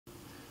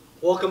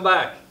Welcome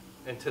back,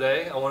 and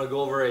today I want to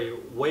go over a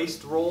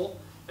waist roll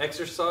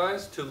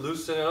exercise to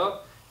loosen it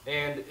up.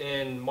 And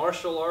in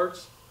martial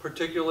arts,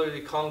 particularly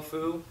Kung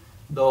Fu,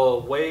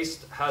 the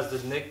waist has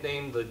the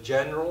nickname the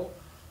General,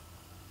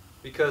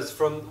 because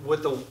from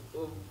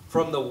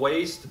the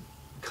waist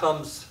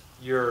comes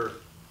your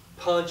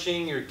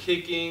punching, your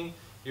kicking,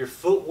 your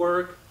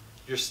footwork,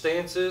 your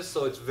stances.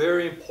 So it's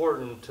very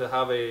important to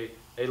have a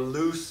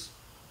loose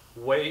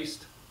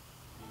waist.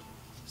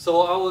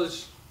 So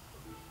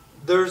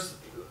there's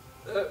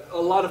a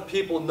lot of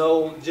people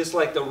know just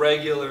like the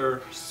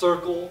regular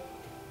circle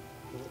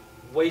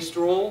waist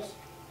rolls,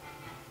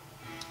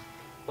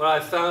 but I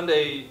found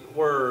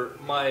where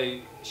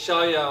my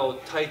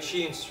Xiaoyao Tai Chi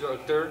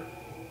instructor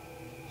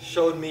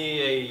showed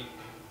me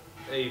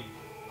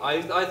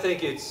I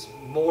think it's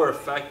more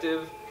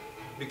effective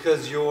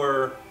because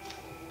you're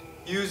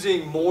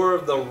using more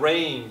of the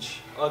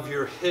range of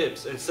your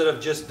hips instead of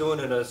just doing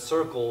it in a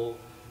circle.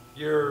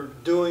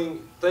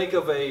 Think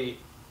of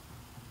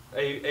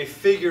a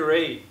figure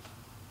eight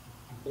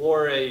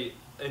or a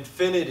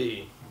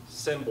infinity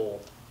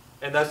symbol,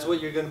 and that's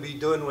what you're going to be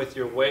doing with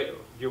your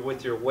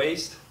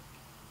waist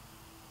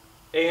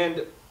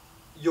and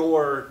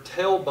your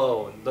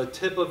tailbone. The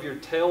tip of your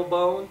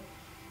tailbone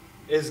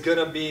is going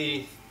to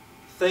be,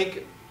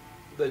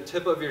 the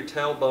tip of your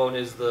tailbone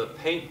is the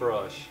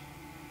paintbrush,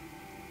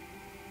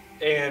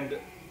 and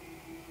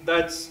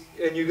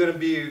you're going to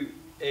be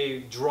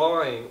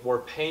drawing or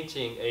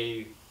painting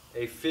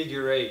a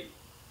figure eight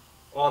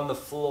on the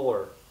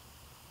floor.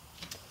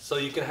 So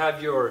you can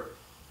have your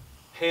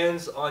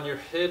hands on your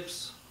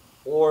hips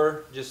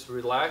or just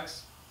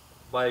relax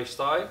by your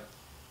side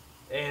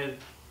and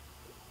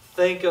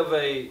think of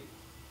a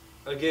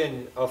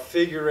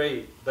figure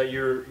eight that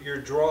you're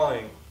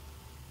drawing.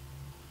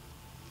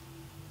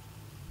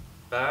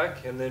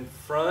 Back and then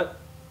front,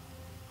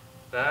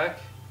 back.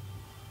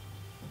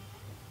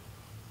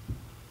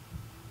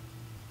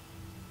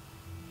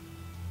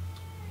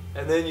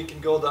 And then you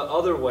can go the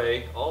other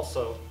way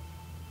also.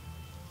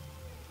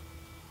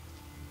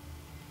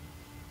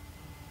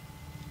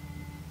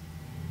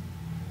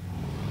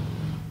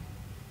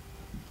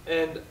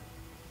 And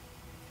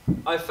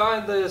I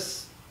find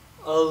this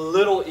a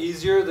little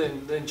easier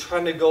than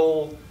trying to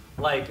go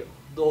like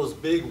those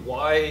big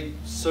wide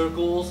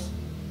circles.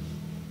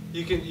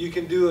 You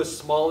can do a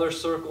smaller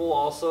circle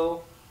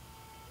also,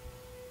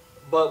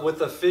 but with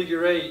the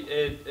figure eight,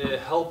 it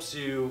helps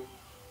you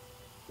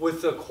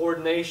with the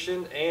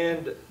coordination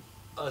and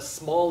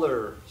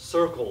smaller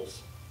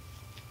circles.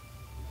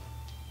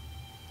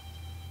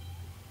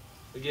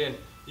 Again,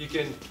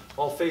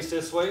 I'll face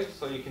this way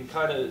so you can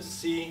kind of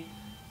see,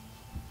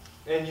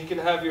 and you can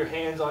have your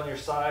hands on your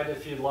side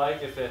if you'd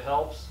like, if it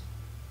helps.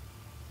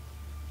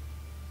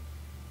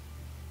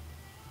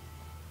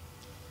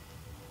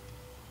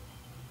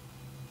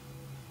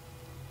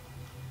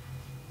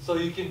 So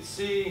you can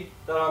see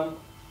that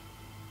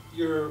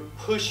you're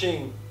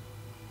pushing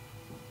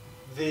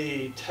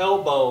the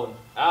tailbone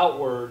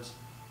outwards,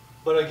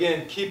 but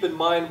again, keep in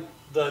mind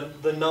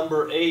the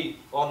number 8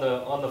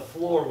 on the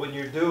floor when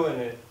you're doing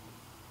it.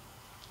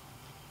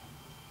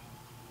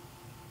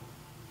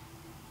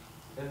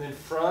 And then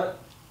front,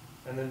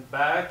 and then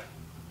back,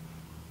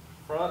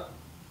 front,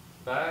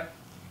 back.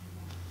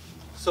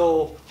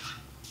 So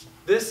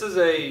this is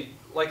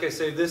like I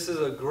say, this is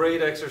a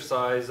great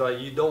exercise.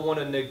 You don't want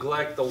to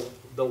neglect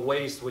the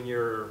waist when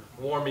you're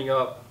warming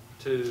up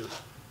to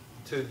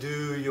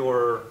do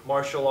your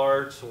martial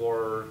arts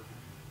or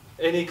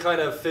any kind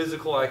of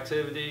physical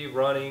activity,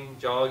 running,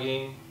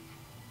 jogging,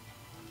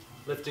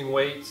 lifting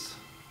weights.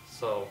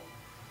 So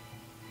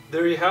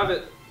there you have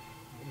it,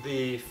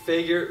 the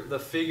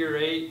figure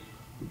eight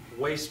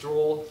waist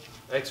roll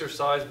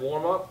exercise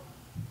warm up.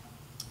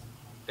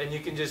 And you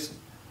can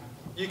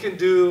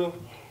do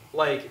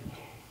like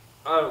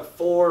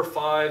 4,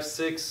 5,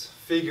 6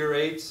 figure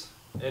eights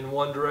in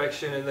one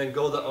direction and then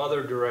go the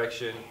other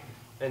direction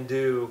and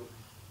do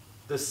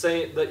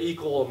the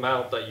equal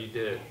amount that you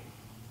did.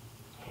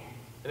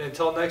 And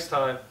until next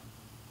time,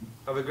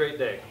 have a great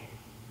day.